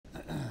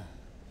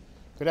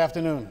Good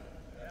afternoon.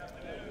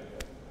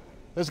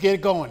 Let's get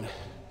it going.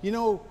 You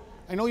know,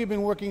 I know you've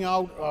been working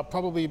out,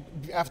 probably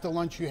after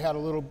lunch you had a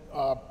little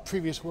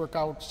previous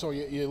workout, so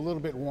you're a little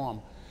bit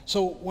warm.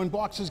 So when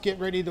boxers get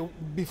ready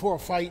before a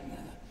fight,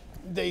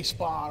 they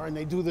spar and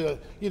they do the,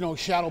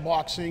 shadow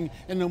boxing,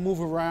 and they'll move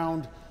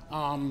around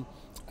and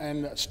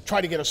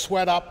try to get a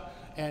sweat up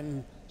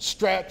and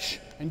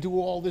stretch and do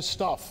all this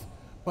stuff.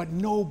 But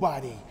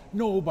nobody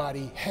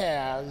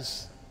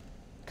has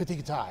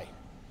Katikattai.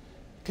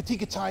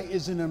 Katikattai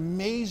is an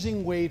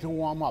amazing way to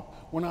warm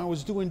up. When I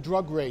was doing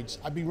drug raids,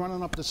 I'd be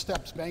running up the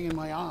steps, banging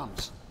my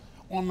arms.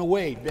 On the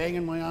way,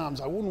 banging my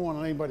arms. I wouldn't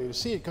want anybody to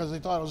see it because they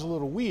thought it was a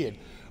little weird.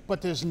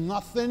 But there's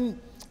nothing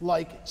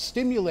like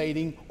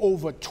stimulating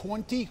over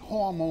 20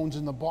 hormones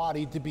in the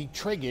body to be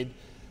triggered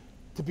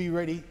to be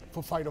ready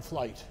for fight or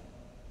flight.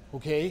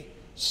 Okay?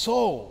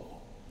 So,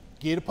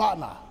 get a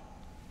partner.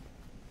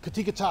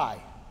 Katikattai.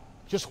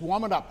 Just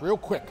warm it up real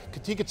quick.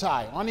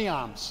 Katikattai on the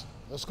arms.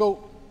 Let's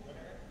go.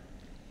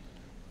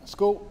 Let's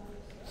go.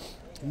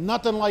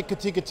 Nothing like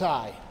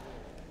Katikattai.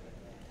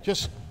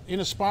 Just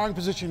in a sparring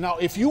position. Now,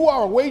 if you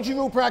are a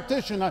Uechi-Ryu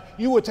practitioner,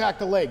 you attack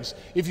the legs.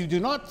 If you do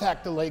not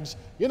attack the legs,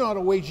 you're not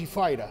a Uechi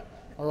fighter.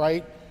 All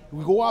right?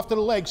 We go after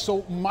the legs,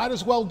 so might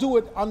as well do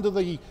it under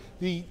the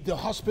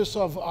auspice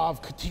of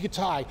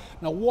Katikattai.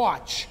 Now,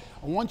 watch.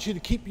 I want you to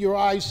keep your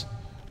eyes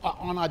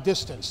on our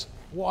distance.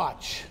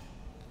 Watch.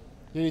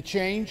 Did it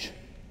change?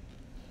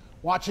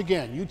 Watch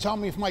again. You tell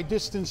me if my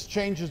distance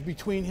changes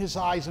between his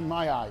eyes and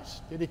my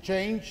eyes. Did it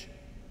change?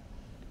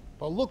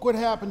 But look what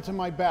happened to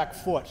my back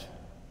foot.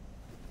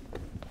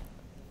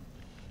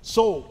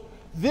 So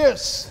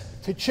this,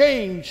 to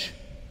change,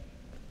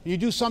 you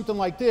do something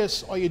like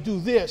this or you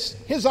do this,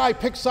 his eye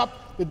picks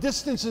up, the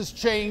distance has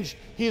changed,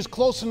 he is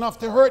close enough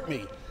to hurt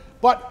me.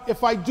 But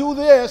if I do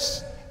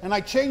this and I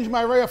change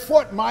my rear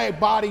foot, my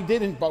body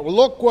didn't. But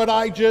look what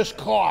I just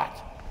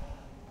caught.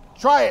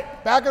 Try it,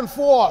 back and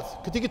forth,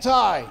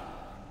 Katikattai.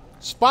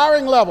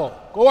 Sparring level,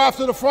 go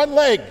after the front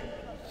leg.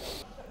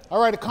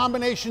 All right, a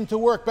combination to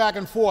work back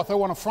and forth. I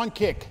want a front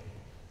kick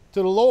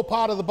to the lower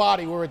part of the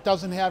body where it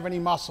doesn't have any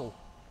muscle.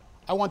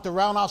 I want the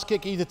roundhouse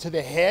kick either to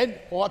the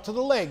head or to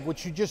the leg,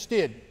 which you just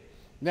did.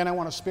 Then I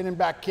want a spinning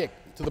back kick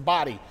to the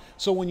body.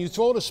 So when you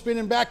throw the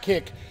spinning back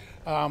kick,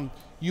 when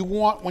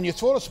you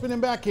throw the spinning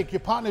back kick,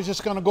 your partner's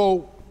just gonna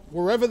go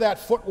wherever that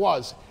foot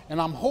was.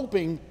 And I'm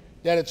hoping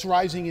that it's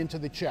rising into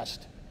the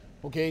chest.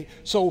 Okay,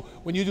 so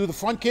when you do the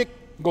front kick,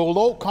 go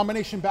low,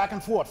 combination back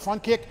and forth.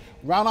 Front kick,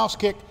 roundhouse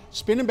kick,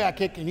 spinning back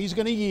kick, and he's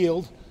going to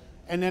yield.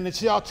 And then it's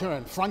your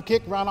turn. Front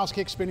kick, roundhouse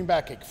kick, spinning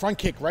back kick. Front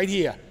kick right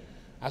here.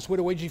 That's where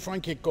the Uechi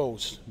front kick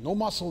goes. No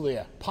muscle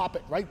there. Pop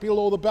it right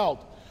below the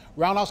belt.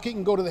 Roundhouse kick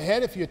can go to the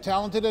head if you're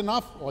talented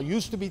enough, or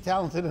used to be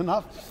talented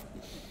enough.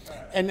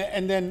 And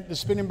then the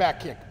spinning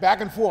back kick.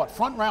 Back and forth.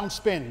 Front round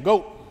spin.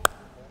 Go.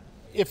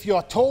 If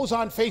your toes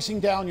aren't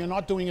facing down, you're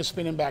not doing a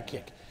spinning back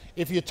kick.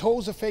 If your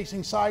toes are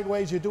facing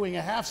sideways, you're doing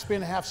a half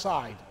spin, half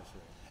side.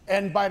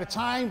 And by the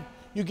time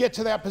you get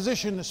to that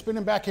position, the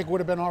spinning back kick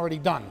would have been already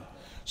done.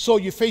 So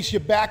you face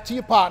your back to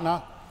your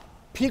partner,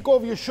 peek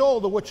over your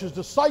shoulder, which is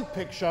the sight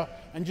picture,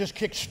 and just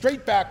kick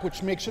straight back,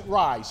 which makes it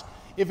rise.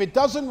 If it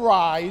doesn't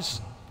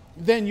rise,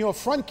 then your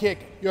front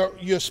kick,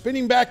 your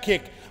spinning back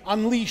kick,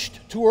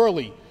 unleashed too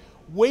early.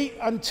 Wait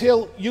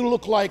until you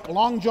look like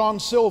Long John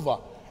Silver.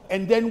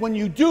 And then when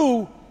you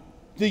do,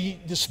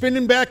 the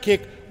spinning back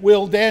kick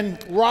will then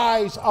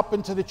rise up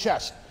into the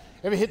chest.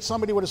 Ever hit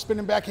somebody with a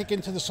spinning back kick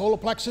into the solar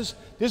plexus?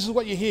 This is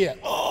what you hear.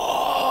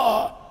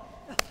 Oh!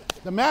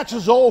 The match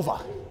is over.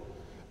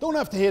 Don't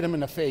have to hit him in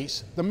the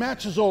face. The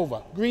match is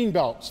over. Green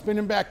belt,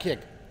 spinning back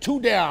kick,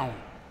 2 down.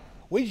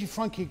 Uechi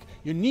front kick,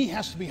 your knee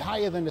has to be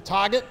higher than the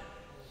target,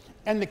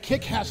 and the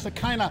kick has to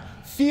kind of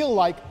feel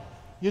like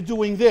you're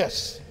doing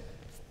this.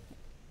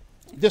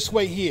 This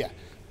way here.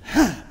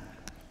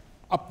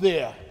 Up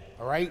there,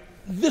 all right?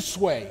 This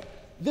way.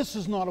 This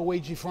is not a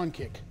Uechi front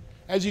kick.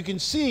 As you can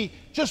see,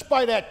 just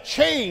by that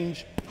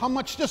change, how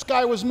much this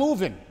guy was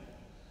moving.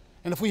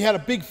 And if we had a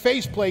big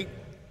faceplate,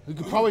 we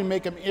could probably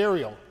make him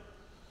aerial.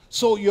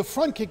 So your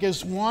front kick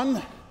is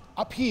 1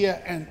 up here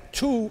and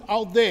 2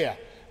 out there.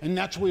 And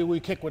that's where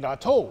we kick with our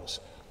toes.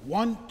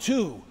 1,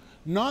 2,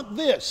 not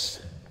this.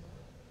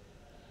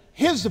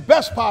 Here's the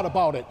best part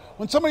about it.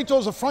 When somebody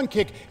throws a front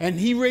kick and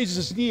he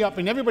raises his knee up,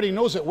 and everybody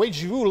knows that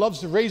Uechi-Ryu loves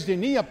to raise their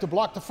knee up to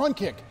block the front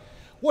kick.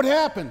 What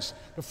happens?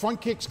 The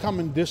front kick's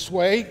coming this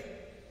way.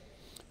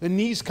 The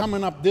knee's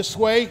coming up this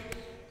way.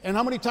 And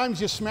how many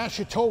times you smash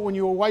your toe when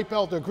you were white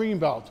belt or green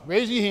belt?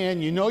 Raise your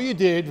hand, you know you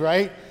did,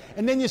 right?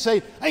 And then you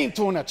say, I ain't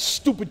throwing that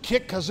stupid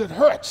kick because it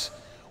hurts.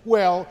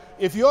 Well,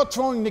 if you're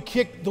throwing the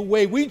kick the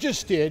way we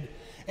just did,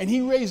 and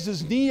he raised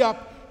his knee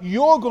up,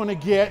 you're going to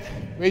get,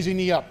 raise your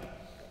knee up,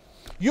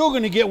 you're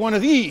going to get one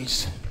of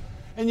these.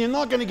 And you're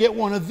not going to get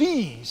one of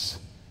these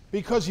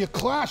because you're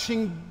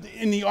clashing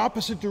in the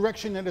opposite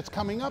direction that it's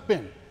coming up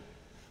in.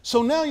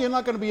 So now you're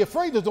not going to be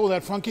afraid to throw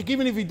that front kick,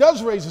 even if he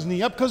does raise his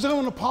knee up, because I'm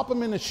going to pop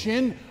him in the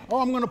shin,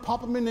 or I'm going to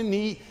pop him in the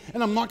knee,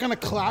 and I'm not going to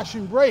clash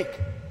and break.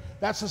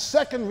 That's the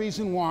second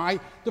reason why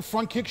the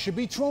front kick should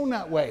be thrown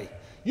that way.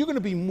 You're going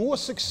to be more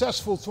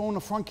successful throwing the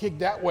front kick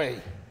that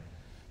way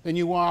than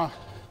you are.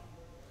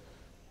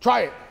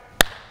 Try it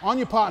on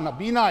your partner.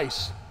 Be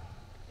nice.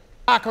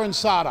 Taka and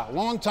Sada, a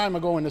long time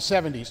ago in the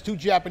 70s, two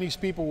Japanese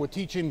people were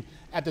teaching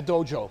at the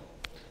dojo.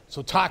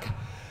 So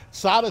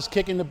Sada's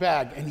kicking the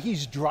bag, and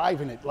he's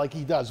driving it like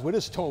he does with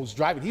his toes,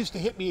 driving. He used to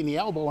hit me in the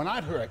elbow, and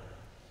I'd hurt.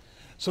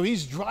 So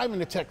he's driving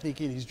the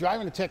technique in. He's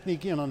driving the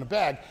technique in on the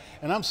bag,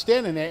 and I'm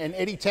standing there, and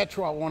Eddie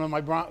Tetra, one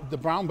of the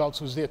brown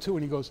belts, was there too,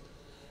 and he goes,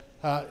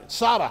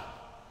 Sada,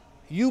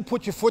 you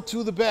put your foot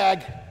through the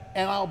bag,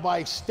 and I'll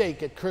buy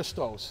steak at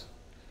Christo's.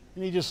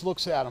 And he just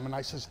looks at him, and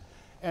I says,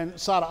 and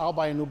Sada, I'll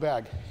buy a new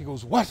bag. He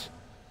goes, what?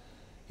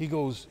 He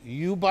goes,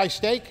 you buy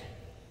steak?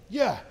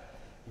 Yeah.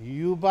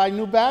 You buy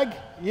new bag?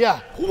 Yeah.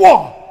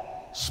 Whoa!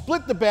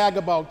 Split the bag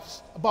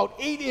about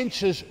 8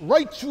 inches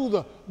right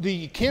through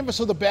the canvas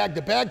of the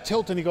bag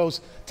tilted, and he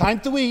goes, time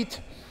to eat.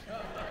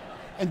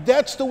 And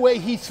that's the way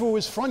he threw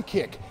his front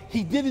kick.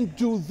 He didn't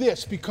do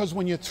this, because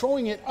when you're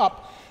throwing it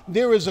up,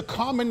 there is a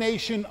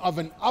combination of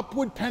an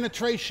upward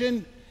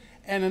penetration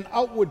and an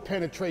outward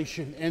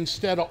penetration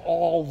instead of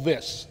all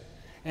this.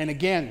 And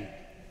again,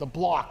 the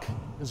block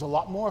is a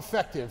lot more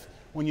effective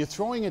when you're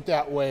throwing it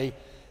that way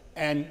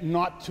and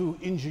not to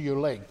injure your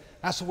leg.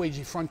 That's the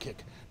Uechi front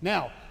kick.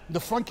 Now, the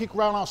front kick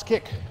roundhouse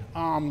kick.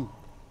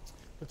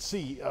 Let's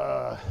see,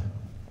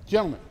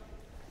 gentlemen,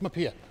 come up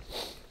here.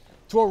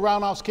 Throw a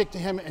roundhouse kick to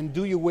him and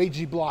do your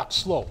Uechi block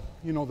slow.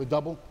 You know the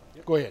double?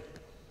 Yep. Go ahead.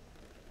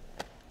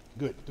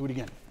 Good, do it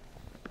again.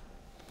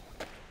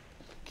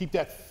 Keep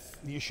that,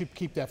 you should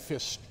keep that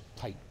fist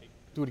tight.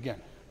 Do it again.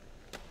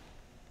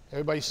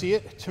 Everybody see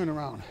it? Turn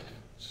around.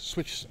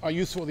 Switch,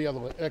 you throw the other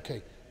way.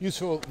 Okay, you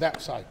throw that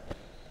side.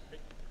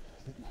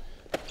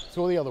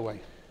 Throw the other way.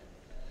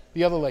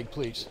 The other leg,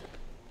 please.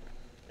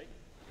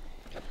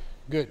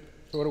 Good,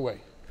 throw it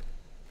away.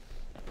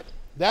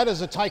 That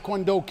is a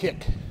Taekwondo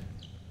kick.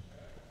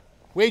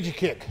 Uechi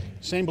kick,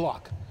 same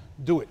block.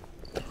 Do it.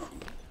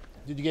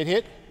 Did you get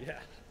hit? Yeah.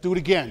 Do it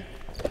again.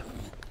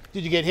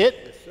 Did you get hit?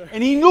 Yes, sir.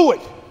 And he knew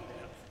it.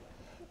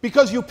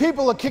 Because you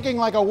people are kicking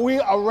like a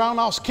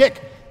roundhouse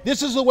kick.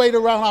 This is the way the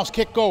roundhouse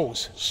kick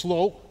goes.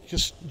 Slow,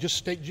 just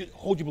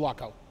hold your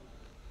block out.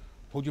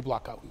 Hold your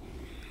block out,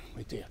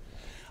 right there.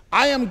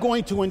 I am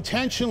going to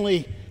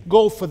intentionally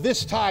go for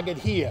this target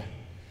here.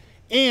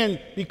 And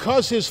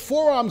because his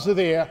forearms are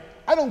there,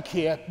 I don't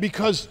care,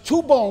 because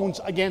 2 bones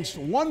against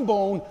 1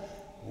 bone,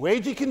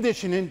 Uechi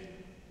conditioning,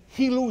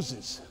 he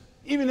loses.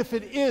 Even if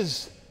it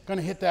is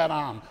gonna hit that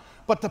arm.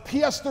 But the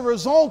pièce de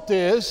result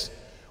is,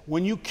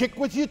 when you kick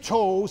with your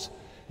toes,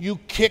 you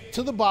kick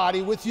to the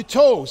body with your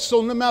toes.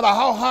 So no matter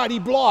how hard he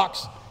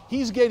blocks,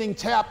 he's getting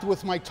tapped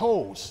with my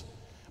toes.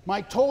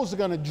 My toes are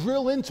going to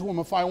drill into him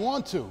if I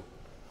want to.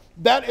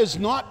 That is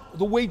not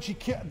the Uechi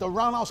kick, the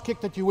roundhouse kick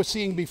that you were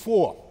seeing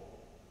before.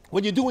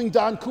 When you're doing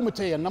Dan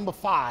Kumite on number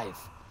 5,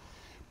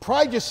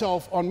 pride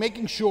yourself on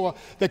making sure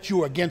that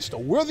you're against a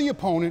worthy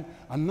opponent,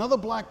 another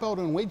black belt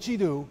in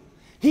Uechi-Ryu.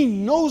 He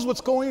knows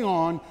what's going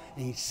on,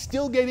 and he's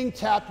still getting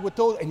tapped with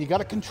those, and you got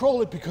to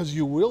control it, because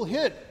you will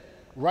hit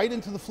right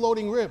into the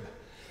floating rib.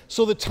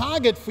 So the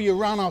target for your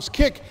roundhouse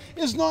kick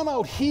is not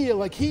out here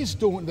like he's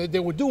doing, they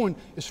were doing.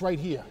 It's right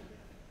here.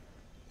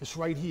 It's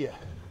right here.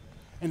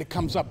 And it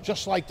comes up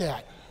just like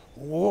that.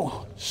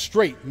 Whoa,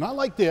 straight, not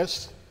like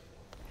this.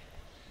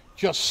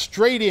 Just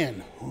straight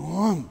in.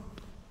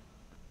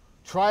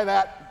 Try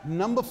that.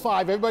 Number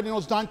 5. Everybody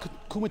knows Dan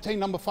Kumite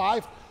number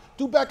 5?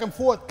 Do back and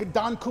forth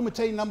Dan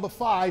Kumite number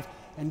 5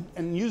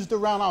 and use the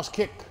roundhouse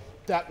kick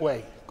that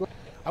way.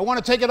 I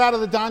want to take it out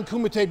of the Dan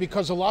Kumite,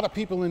 because a lot of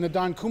people in the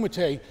Dan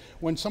Kumite,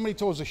 when somebody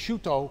throws a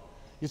shuto,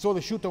 you throw the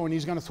shuto and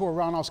he's going to throw a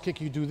roundhouse kick,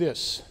 you do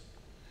this.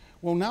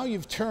 Well, now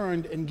you've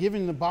turned and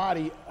given the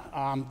body,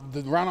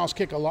 the roundhouse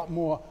kick, a lot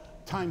more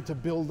time to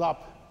build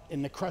up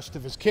in the crest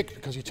of his kick,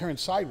 because he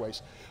turns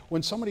sideways.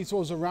 When somebody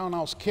throws a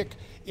roundhouse kick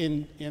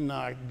in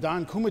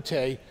Dan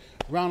Kumite,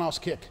 roundhouse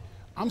kick,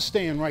 I'm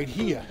staying right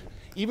here.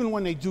 Even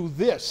when they do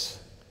this,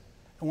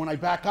 and when I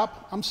back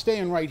up, I'm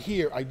staying right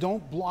here. I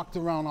don't block the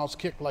roundhouse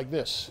kick like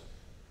this,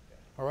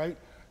 all right?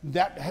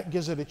 That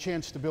gives it a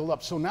chance to build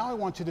up. So now I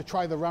want you to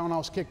try the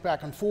roundhouse kick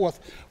back and forth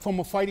from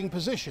a fighting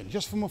position.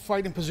 Just from a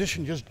fighting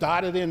position, just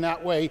dot it in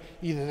that way,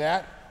 either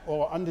that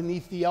or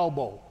underneath the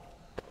elbow.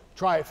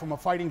 Try it from a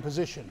fighting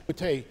position.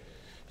 You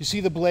see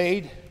the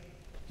blade?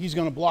 He's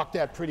gonna block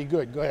that pretty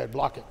good. Go ahead,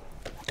 block it.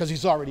 Because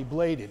he's already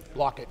bladed,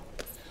 block it.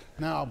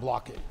 Now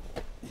block it.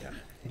 Yeah.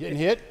 Getting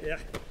hit? Yeah,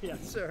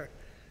 yes, sir.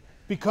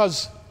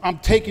 Because I'm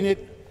taking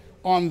it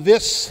on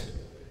this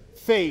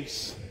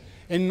face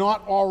and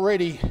not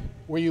already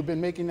where you've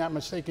been making that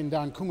mistake in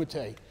Dan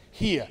Kumite,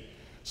 here.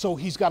 So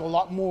he's got a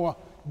lot more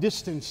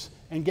distance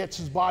and gets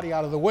his body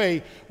out of the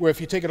way, where if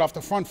you take it off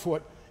the front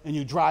foot and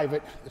you drive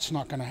it, it's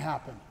not gonna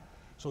happen.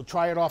 So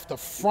try it off the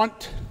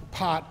front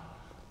part,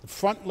 the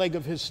front leg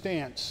of his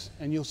stance,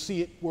 and you'll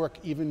see it work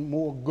even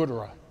more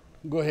gooder.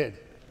 Go ahead.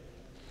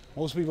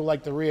 Most people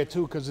like the rear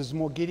too, because there's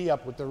more giddy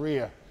up with the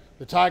rear.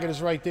 The target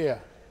is right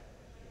there.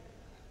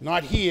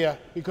 not here,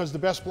 because the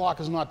best block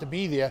is not to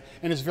be there.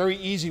 And it's very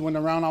easy when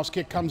the roundhouse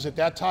kick comes at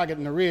that target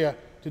in the rear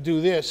to do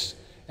this.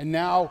 And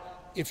now,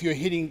 if you're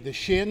hitting the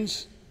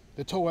shins,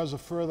 the toe has a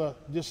further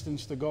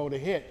distance to go to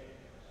hit.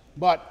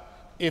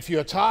 But if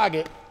your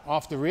target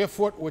off the rear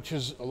foot, which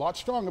is a lot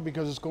stronger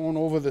because it's going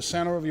over the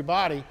center of your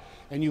body,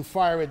 and you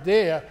fire it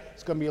there,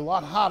 it's going to be a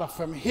lot harder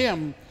for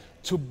him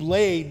to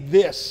blade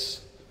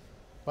this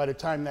by the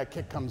time that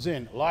kick comes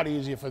in. A lot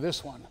easier for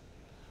this one.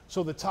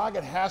 So the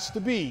target has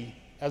to be,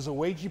 as a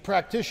Uechi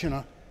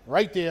practitioner,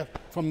 right there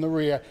from the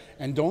rear,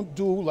 and don't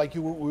do like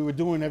we were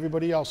doing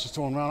everybody else is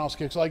throwing roundhouse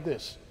kicks like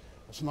this.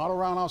 It's not a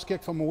roundhouse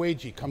kick from a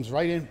Uechi. Comes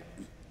right in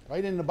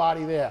the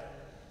body there.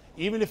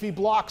 Even if he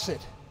blocks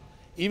it,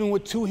 even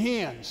with two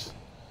hands,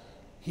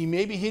 he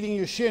may be hitting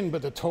your shin,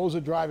 but the toes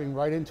are driving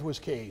right into his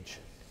cage.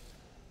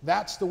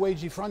 That's the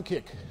Uechi front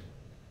kick.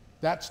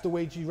 That's the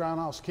Uechi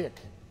roundhouse kick.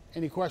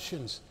 Any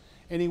questions?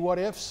 Any what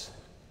ifs?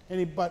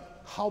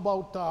 But how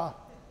about,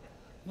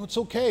 no, it's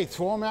okay,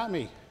 throw them at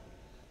me.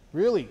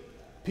 Really,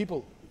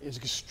 people, is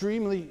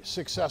extremely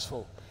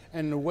successful.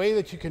 And the way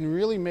that you can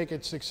really make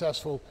it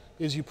successful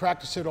is you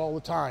practice it all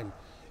the time.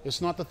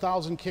 It's not the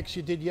 1,000 kicks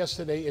you did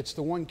yesterday, it's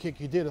the one kick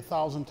you did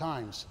 1,000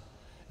 times.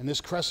 And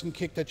this crescent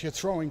kick that you're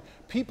throwing,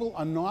 people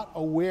are not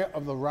aware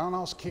of the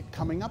roundhouse kick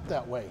coming up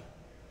that way.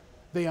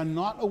 They are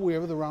not aware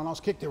of the roundhouse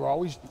kick. They're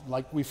always,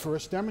 like we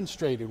first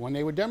demonstrated, when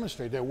they were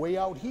demonstrated, they're way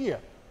out here.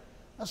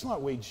 That's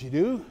not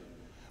Uechi-Ryu.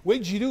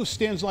 Uechi-Ryu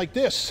stands like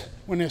this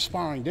when they're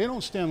sparring. They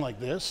don't stand like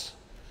this.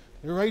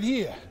 They're right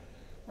here,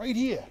 right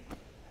here.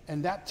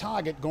 And that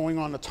target going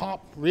on the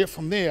top rear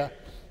from there,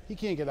 he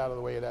can't get out of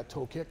the way of that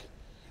toe kick.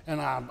 And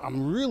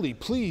I'm really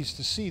pleased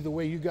to see the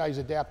way you guys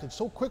adapted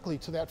so quickly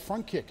to that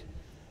front kick.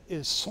 It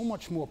is so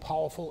much more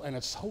powerful, and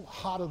it's so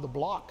harder to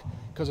block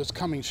because it's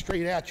coming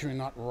straight at you and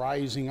not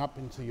rising up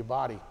into your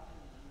body.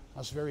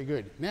 That's very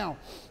good. Now,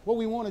 what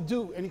we want to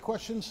do, any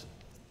questions?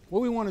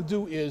 What we want to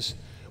do is,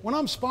 when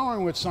I'm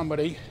sparring with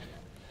somebody,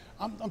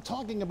 I'm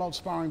talking about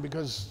sparring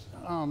because,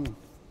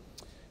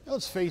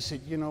 let's face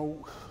it, you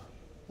know,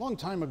 a long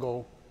time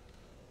ago,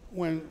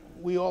 when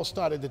we all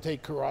started to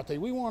take karate,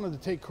 we wanted to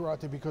take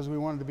karate because we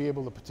wanted to be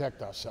able to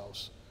protect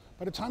ourselves.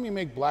 By the time you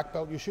make black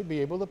belt, you should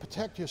be able to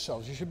protect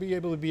yourselves. You should be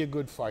able to be a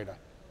good fighter.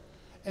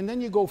 And then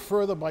you go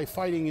further by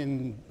fighting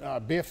in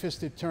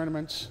bare-fisted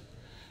tournaments.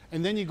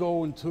 And then you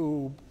go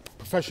into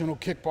professional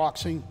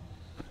kickboxing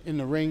in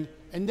the ring.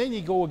 And then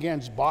you go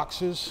against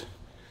boxers.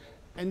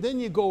 And then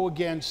you go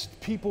against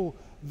people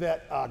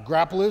that are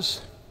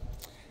grapplers.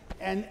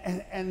 And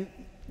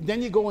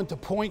then you go into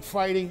point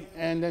fighting,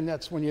 and then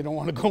that's when you don't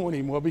want to go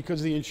anymore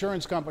because the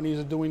insurance companies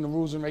are doing the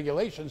rules and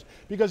regulations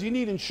because you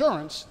need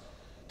insurance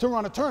to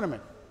run a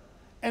tournament.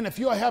 And if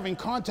you're having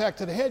contact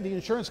to the head, the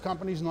insurance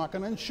company's not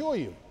going to insure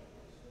you.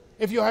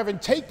 If you're having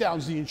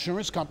takedowns, the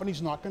insurance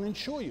company's not going to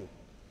insure you.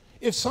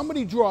 If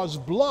somebody draws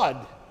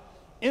blood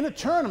in a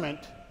tournament,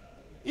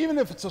 even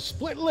if it's a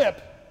split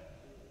lip,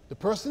 the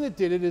person that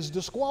did it is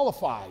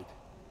disqualified.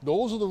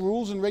 Those are the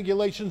rules and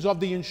regulations of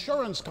the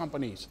insurance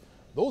companies.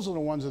 Those are the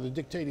ones that are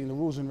dictating the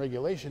rules and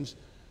regulations,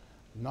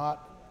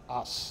 not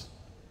us,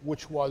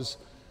 which was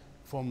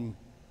from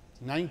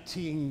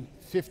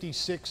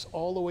 1956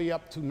 all the way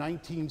up to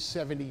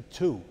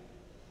 1972.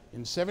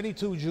 In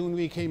 72,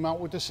 Uechi-Ryu came out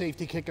with the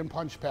safety kick and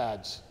punch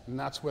pads, and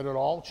that's what it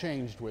all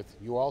changed with.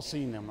 You all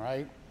seen them,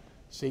 right?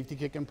 Safety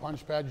kick and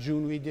punch pad.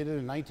 Uechi-Ryu did it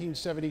in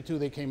 1972.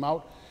 They came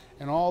out,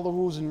 and all the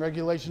rules and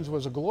regulations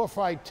was a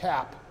glorified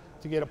tap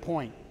to get a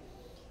point.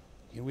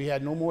 We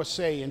had no more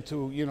say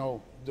into, you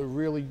know, the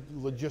really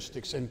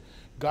logistics. And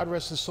God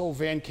rest his soul,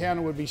 Van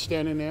Cannon would be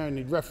standing there, and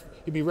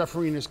he'd be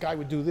refereeing. This guy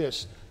would do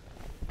this,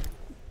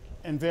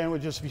 and Van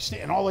would just be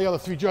standing, and all the other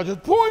three judges,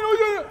 point,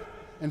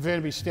 and Van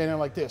would be standing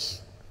like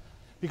this.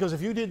 Because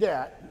if you did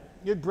that,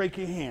 you'd break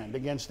your hand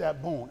against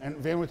that bone. And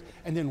Van would,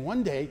 and then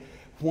one day,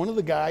 one of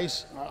the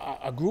guys,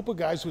 a group of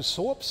guys was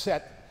so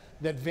upset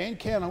that Van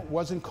Cannon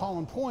wasn't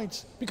calling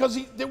points because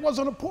there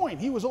wasn't a point.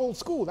 He was old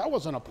school. That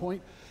wasn't a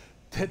point.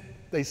 That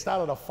they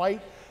started a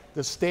fight.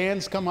 The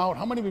stands come out.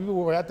 How many people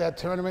were at that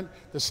tournament?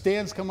 The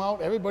stands come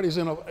out. Everybody's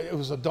in it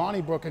was a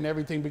Donnybrook and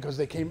everything because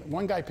they came.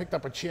 One guy picked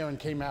up a chair and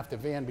came after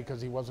Van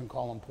because he wasn't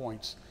calling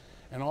points.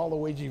 And all the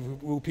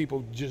Uechi-Ryu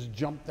people just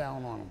jumped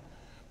down on him.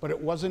 But it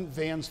wasn't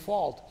Van's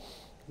fault.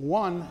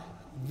 One,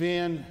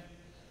 Van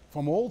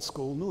from old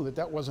school knew that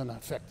that wasn't an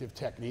effective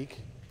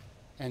technique.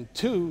 And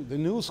two, the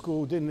new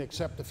school didn't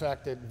accept the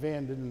fact that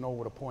Van didn't know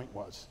what a point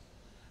was.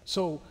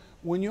 So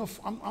when you're,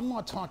 I'm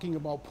not talking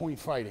about point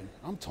fighting.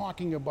 I'm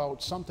talking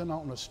about something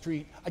out in the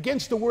street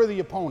against a worthy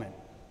opponent.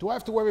 Do I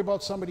have to worry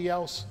about somebody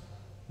else?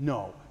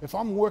 No. If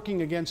I'm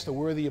working against a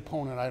worthy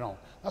opponent, I don't.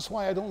 That's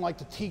why I don't like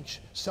to teach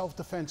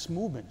self-defense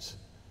movements.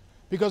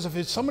 Because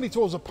if somebody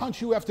throws a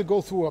punch, you have to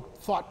go through a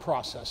thought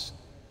process.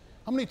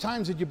 How many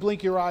times did you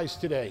blink your eyes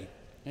today?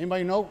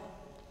 Anybody know?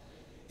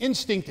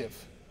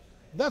 Instinctive.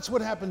 That's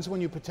what happens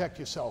when you protect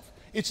yourself.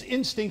 It's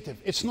instinctive.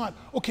 It's not,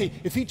 okay,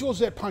 if he throws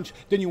that punch,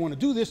 then you want to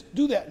do this,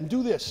 do that, and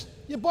do this.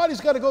 Your body's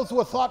got to go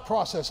through a thought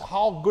process.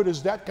 How good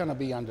is that going to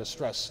be under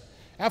stress?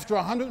 After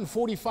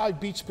 145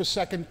 beats per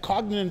second,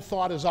 cognitive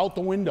thought is out the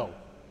window.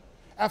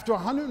 After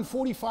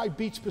 145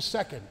 beats per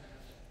second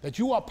that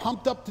you are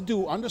pumped up to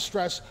do under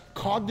stress,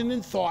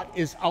 cognitive thought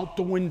is out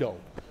the window.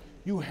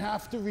 You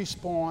have to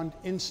respond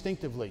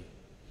instinctively.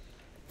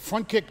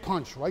 Front kick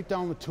punch right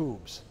down the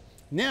tubes.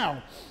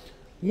 Now,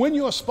 when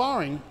you're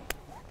sparring,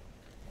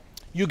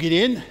 you get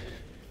in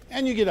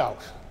and you get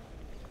out.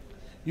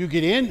 You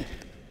get in,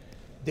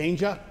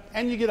 danger,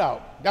 and you get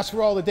out. That's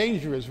where all the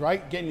danger is,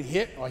 right? Getting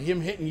hit or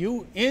him hitting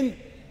you, in,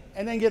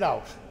 and then get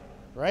out,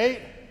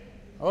 right?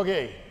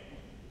 Okay,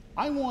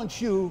 I want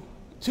you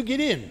to get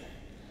in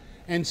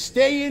and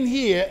stay in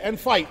here and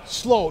fight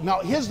slow.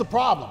 Now, here's the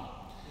problem.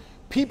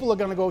 People are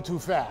gonna go too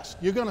fast.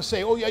 You're gonna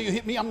say, oh yeah, you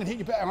hit me, I'm gonna hit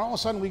you back, and all of a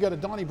sudden we got a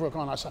Donnybrook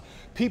on our side.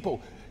 People,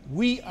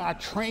 we are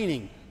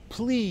training.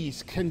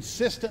 Please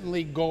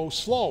consistently go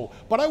slow.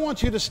 But I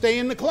want you to stay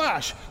in the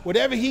clash.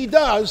 Whatever he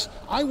does,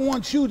 I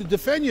want you to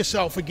defend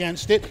yourself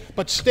against it,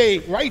 but stay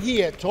right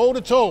here, toe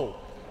to toe,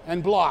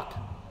 and block.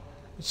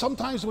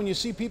 Sometimes when you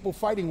see people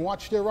fighting,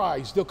 watch their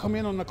eyes. They'll come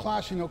in on the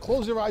clash and they'll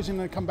close their eyes and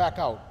then come back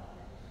out.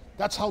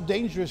 That's how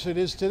dangerous it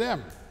is to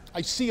them.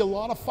 I see a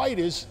lot of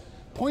fighters,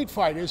 point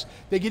fighters,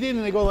 they get in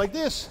and they go like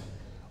this,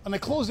 and they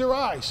close their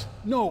eyes.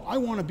 No, I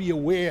want to be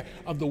aware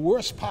of the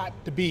worst part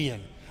to be in.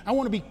 I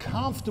want to be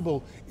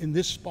comfortable in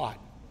this spot.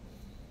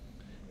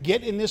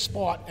 Get in this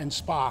spot and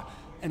spar.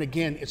 And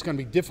again, it's going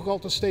to be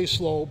difficult to stay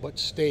slow, but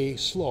stay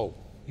slow.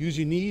 Use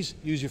your knees,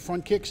 use your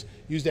front kicks,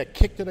 use that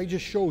kick that I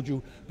just showed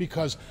you,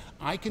 because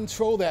I can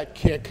throw that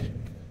kick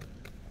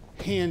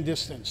hand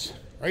distance,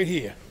 right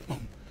here.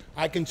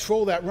 I can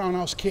throw that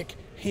roundhouse kick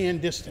hand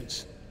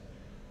distance.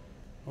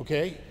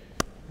 Okay?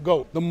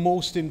 Go. The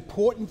most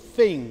important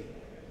thing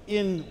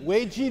in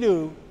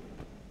Uechi-Ryu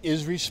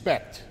is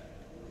respect.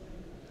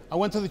 I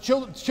went to the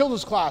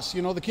children's class,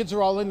 you know, the kids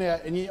are all in there,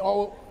 and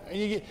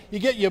you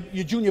get your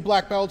junior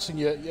black belts and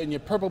your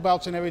purple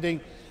belts and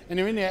everything, and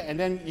they're in there, and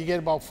then you get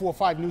about 4 or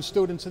 5 new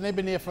students, and they've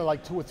been there for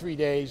like 2 or 3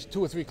 days,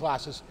 2 or 3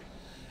 classes,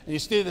 and you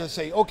stand there and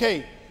say,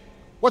 okay,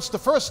 what's the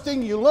first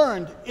thing you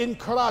learned in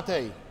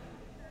karate?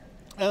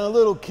 And a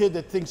little kid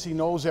that thinks he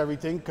knows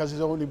everything because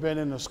he's only been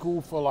in the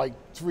school for like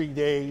 3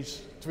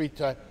 days, 3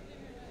 times.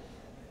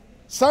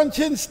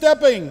 Sanchin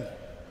stepping.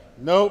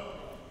 Nope.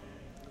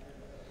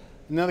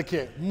 Another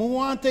kid.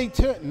 Muante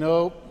turn.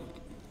 Nope.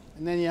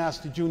 And then you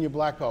ask the junior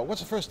black belt,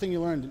 what's the first thing you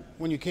learned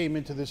when you came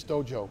into this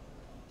dojo?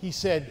 He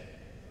said,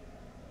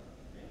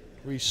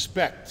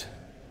 respect.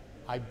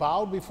 I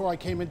bowed before I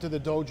came into the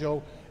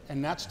dojo,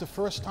 and that's the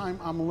first time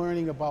I'm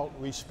learning about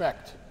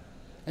respect.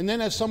 And then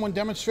as someone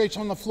demonstrates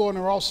on the floor and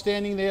they're all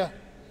standing there,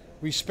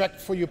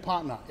 respect for your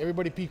partner.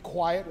 Everybody be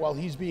quiet while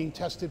he's being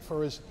tested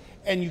for his,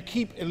 and you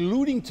keep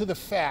alluding to the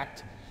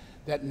fact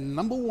that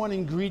 #1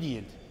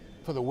 ingredient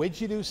for the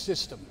Uechi-Ryu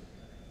system,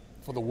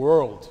 for the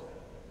world,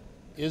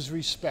 is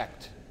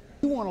respect.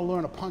 If you want to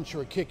learn a punch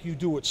or a kick, you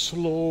do it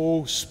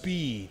slow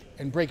speed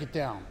and break it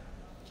down.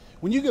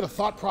 When you get a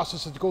thought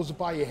process that goes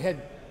by your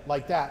head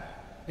like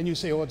that, and you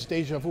say, oh, it's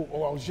deja vu,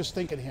 oh, I was just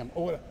thinking of him,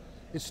 oh,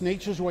 it's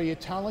nature's way of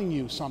telling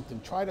you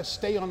something. Try to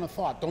stay on the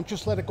thought. Don't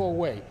just let it go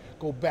away.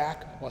 Go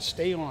back or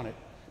stay on it,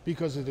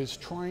 because it is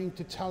trying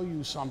to tell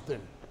you something.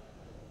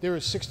 There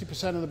is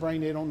 60% of the brain,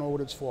 they don't know what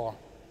it's for.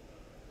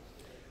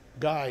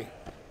 Guy,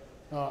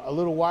 a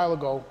little while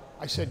ago,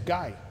 I said,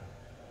 Guy,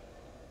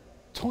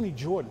 Tony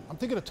Jordan, I'm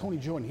thinking of Tony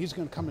Jordan, he's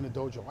going to come in the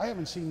dojo. I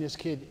haven't seen this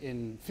kid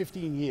in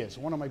 15 years.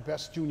 One of my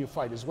best junior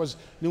fighters, was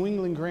New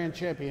England Grand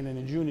Champion in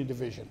the junior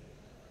division.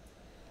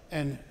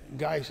 And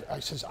Guy, I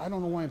says, I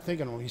don't know why I'm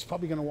thinking of him. He's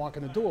probably going to walk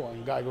in the door.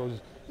 And Guy goes,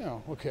 you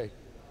know, okay.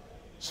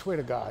 Swear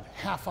to God,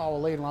 half hour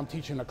later, I'm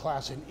teaching a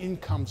class, and in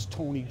comes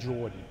Tony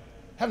Jordan.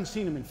 Haven't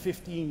seen him in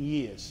 15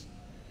 years.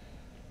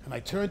 And I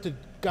turned to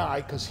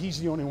Guy, because he's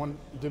the only one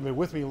that's been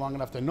with me long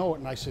enough to know it,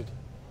 and I said,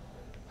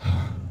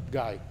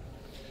 Guy,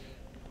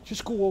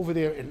 just go over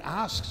there and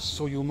ask,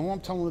 so you'll know I'm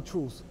telling the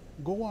truth.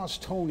 Go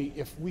ask Tony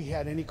if we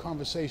had any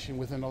conversation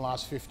within the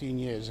last 15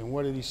 years. And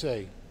what did he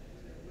say?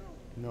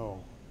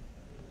 No.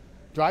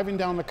 Driving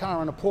down the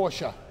car in a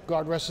Porsche,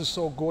 God rest his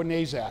soul, Gordon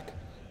Azak.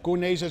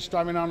 Gordon Azak's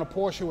driving down a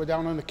Porsche, we're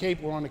down on the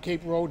Cape, we're on the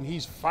Cape Road, and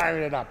he's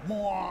firing it up,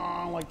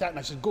 like that. And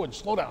I said, Gordon,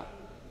 slow down.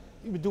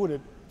 He's been doing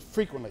it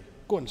frequently.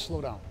 Gordon,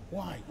 slow down.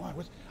 Why?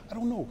 I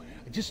don't know.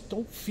 I just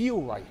don't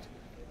feel right.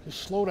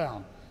 Just slow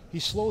down. He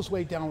slows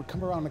way down, we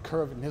come around the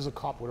curve, and there's a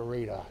cop with a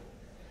radar.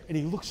 And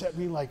he looks at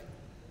me like,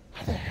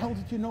 how the hell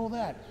did you know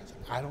that? I said,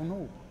 I don't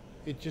know.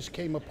 It just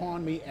came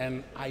upon me,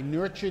 and I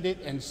nurtured it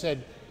and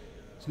said,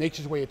 it's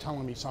nature's way of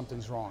telling me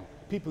something's wrong.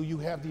 People, you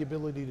have the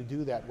ability to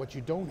do that. What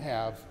you don't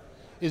have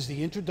is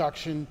the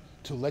introduction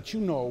to let you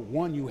know,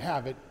 1, you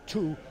have it,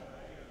 2,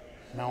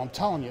 now I'm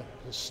telling you,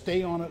 to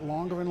stay on it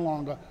longer and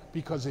longer,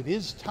 because it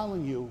is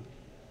telling you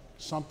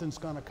something's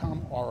gonna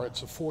come, or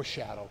it's a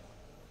foreshadow.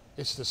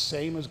 It's the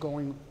same as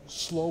going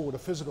slow with a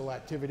physical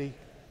activity.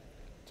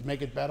 To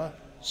make it better,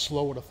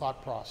 slow with a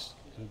thought process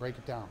and break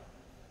it down.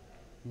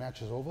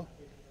 Match is over.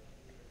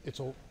 It's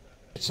over.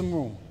 Get some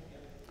room.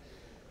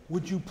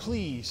 Would you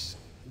please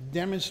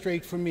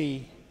demonstrate for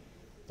me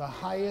the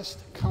highest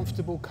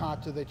comfortable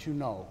kata that you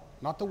know,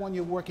 not the one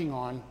you're working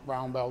on,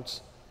 brown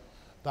belts,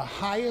 the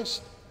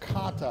highest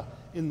kata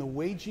in the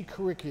Uechi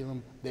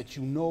curriculum that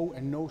you know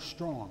and know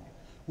strong.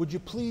 Would you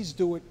please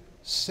do it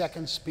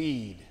second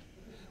speed?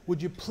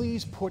 Would you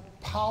please put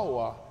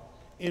power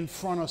in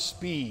front of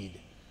speed?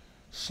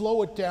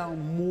 Slow it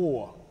down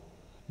more.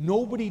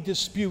 Nobody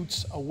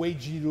disputes a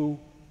Uechi-Ryu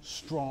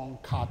strong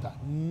kata.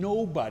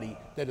 Nobody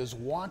that is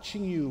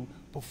watching you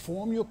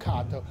perform your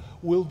kata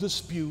will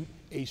dispute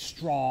a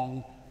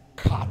strong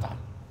kata.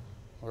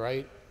 All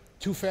right?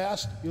 Too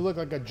fast, you look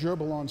like a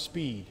gerbil on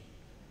speed.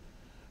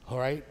 All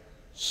right?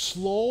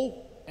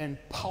 Slow and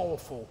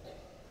powerful.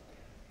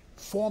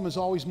 Form is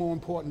always more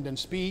important than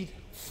speed.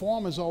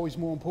 Form is always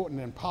more important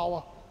than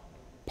power.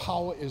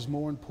 Power is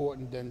more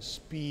important than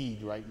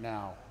speed right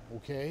now.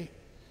 Okay?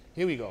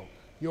 Here we go.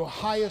 Your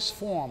highest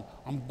form,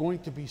 I'm going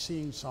to be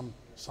seeing some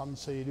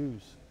Sensei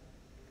Ryus.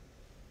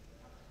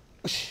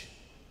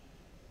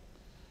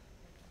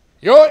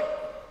 Yo!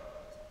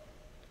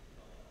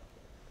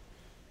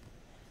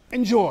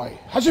 Enjoy.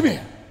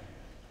 Hajime.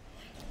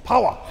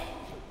 Power.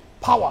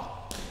 Power.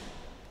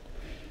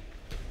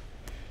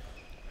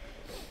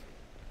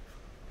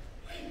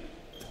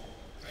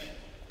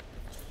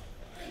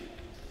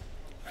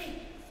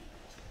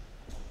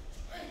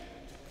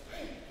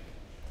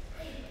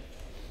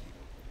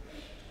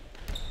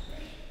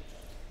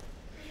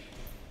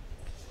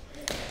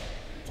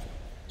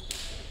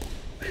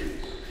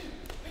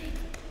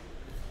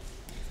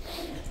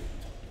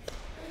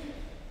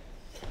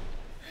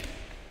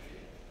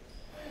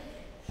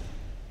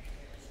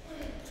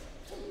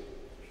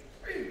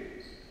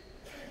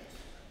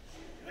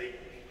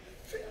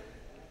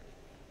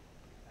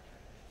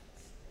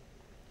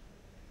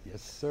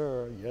 Yes,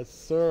 sir. Yes,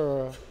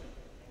 sir.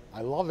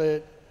 I love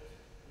it.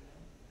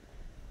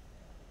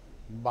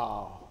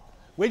 Wow.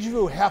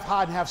 Uechi-Ryu, half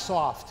hard and half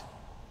soft.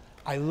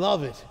 I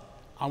love it.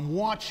 I'm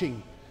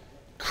watching.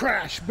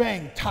 Crash,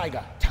 bang,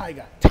 tiger,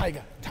 tiger,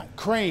 tiger, tiger,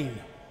 crane.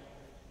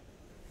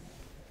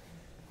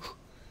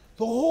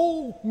 The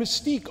whole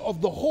mystique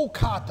of the whole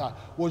kata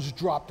was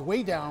dropped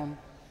way down,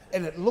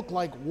 and it looked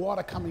like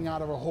water coming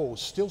out of a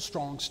hose. Still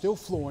strong, still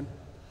fluent,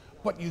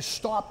 but you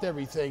stopped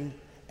everything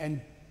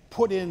and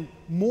put in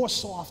more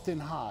soft than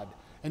hard.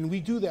 And we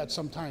do that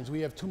sometimes.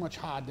 We have too much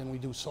hard than we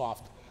do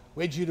soft.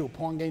 Uechi-Ryu,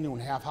 Ponge-Nun,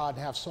 half hard,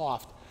 half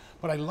soft.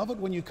 But I love it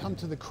when you come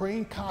to the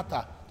crane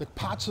kata, the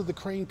parts of the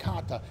crane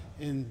kata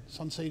in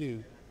Sensei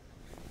Ryu,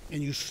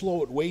 and you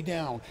slow it way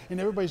down. And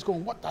everybody's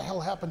going, what the hell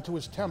happened to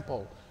his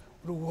tempo?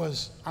 It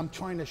was, I'm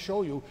trying to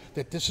show you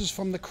that this is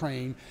from the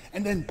crane.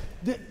 And then,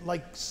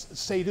 like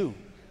Seidu,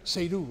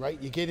 right?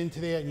 You get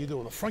into there and you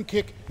do the front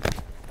kick,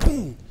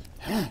 boom,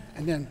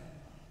 and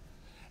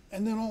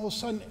then all of a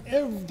sudden,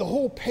 the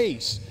whole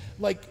pace,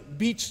 like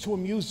beats to a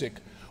music,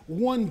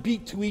 one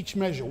beat to each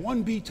measure,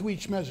 one beat to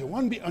each measure,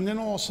 one beat, and then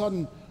all of a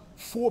sudden,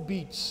 4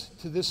 beats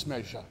to this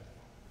measure.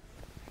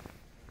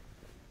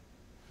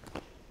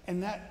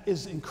 And that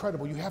is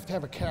incredible. You have to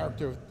have a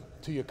character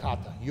to your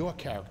kata, your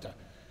character.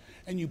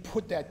 And you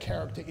put that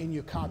character in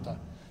your kata.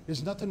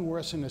 There's nothing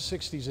worse in the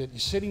 60s that you're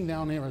sitting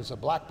down there as a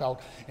black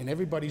belt and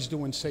everybody's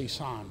doing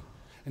Seisan.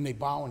 And they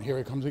bow, and here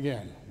it comes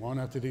again, one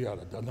after the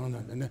other.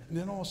 And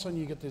then all of a sudden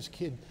you get this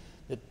kid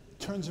that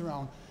turns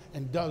around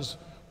and does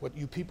what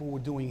you people were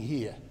doing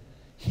here.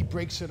 He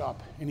breaks it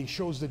up, and he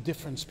shows the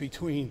difference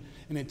between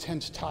an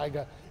intense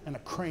tiger and a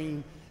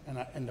crane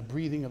and the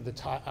breathing of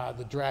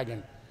the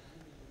dragon.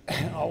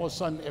 And all of a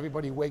sudden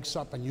everybody wakes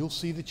up, and you'll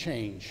see the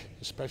change,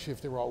 especially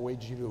if they're all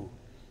Uechi-Ryu.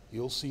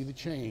 You'll see the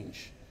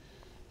change.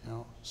 You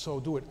know? So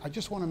do it. I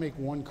just want to make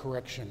one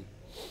correction.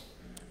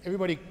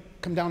 Everybody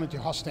come down into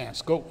your horse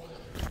stance. Go.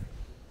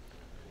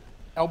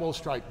 Elbow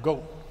strike,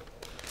 go.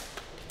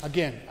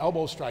 Again,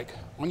 elbow strike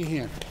on your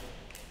hand.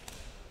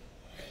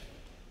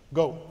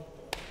 Go.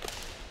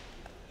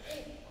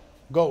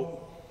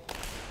 Go.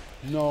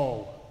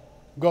 No.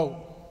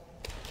 Go.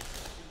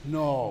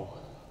 No.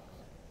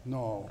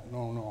 No,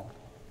 no, no,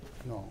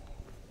 no.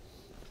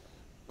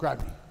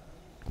 Grab me.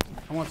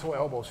 I want to throw an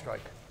elbow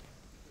strike.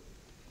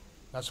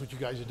 That's what you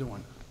guys are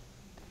doing.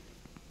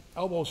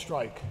 Elbow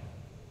strike.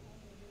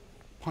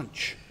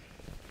 Punch.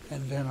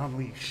 And then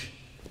unleash.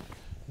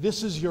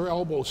 This is your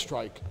elbow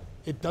strike.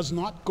 It does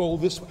not go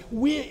this way.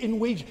 Where in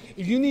Uechi,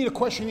 if you need a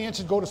question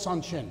answered, go to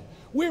Sanshin.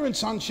 Where in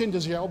Sanshin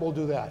does your elbow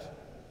do that?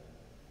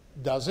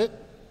 Does it?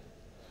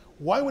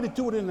 Why would it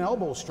do it in an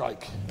elbow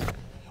strike?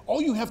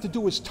 All you have to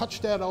do is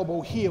touch that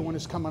elbow here when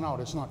it's coming out.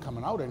 It's not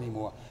coming out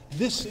anymore.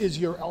 This is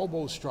your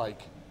elbow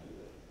strike.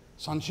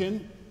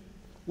 Sanshin,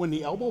 when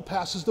the elbow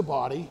passes the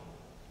body,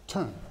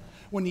 turn.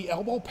 When the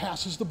elbow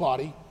passes the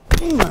body,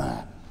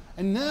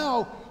 and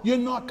now you're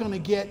not going to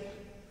get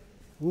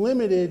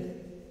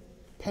limited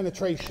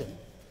penetration.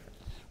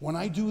 When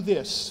I do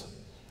this,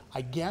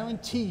 I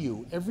guarantee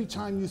you, every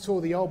time you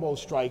throw the elbow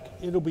strike,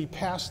 it'll be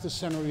past the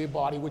center of your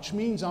body, which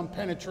means I'm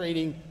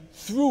penetrating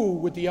through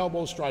with the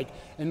elbow strike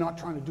and not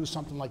trying to do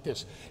something like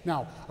this.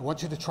 Now, I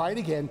want you to try it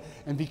again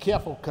and be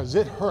careful because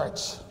it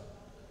hurts.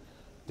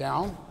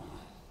 Down.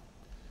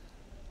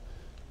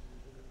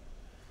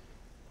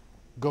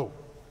 Go.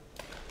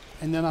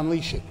 And then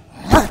unleash it.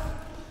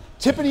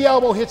 Tip of the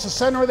elbow hits the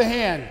center of the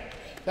hand.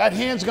 That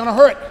hand's gonna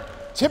hurt.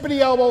 Tip of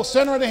the elbow,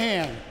 center of the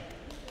hand.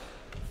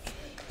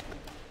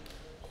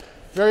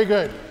 Very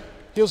good.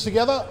 Heels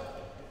together.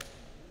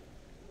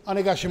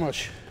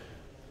 Onegaishimasu.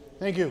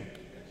 Thank you.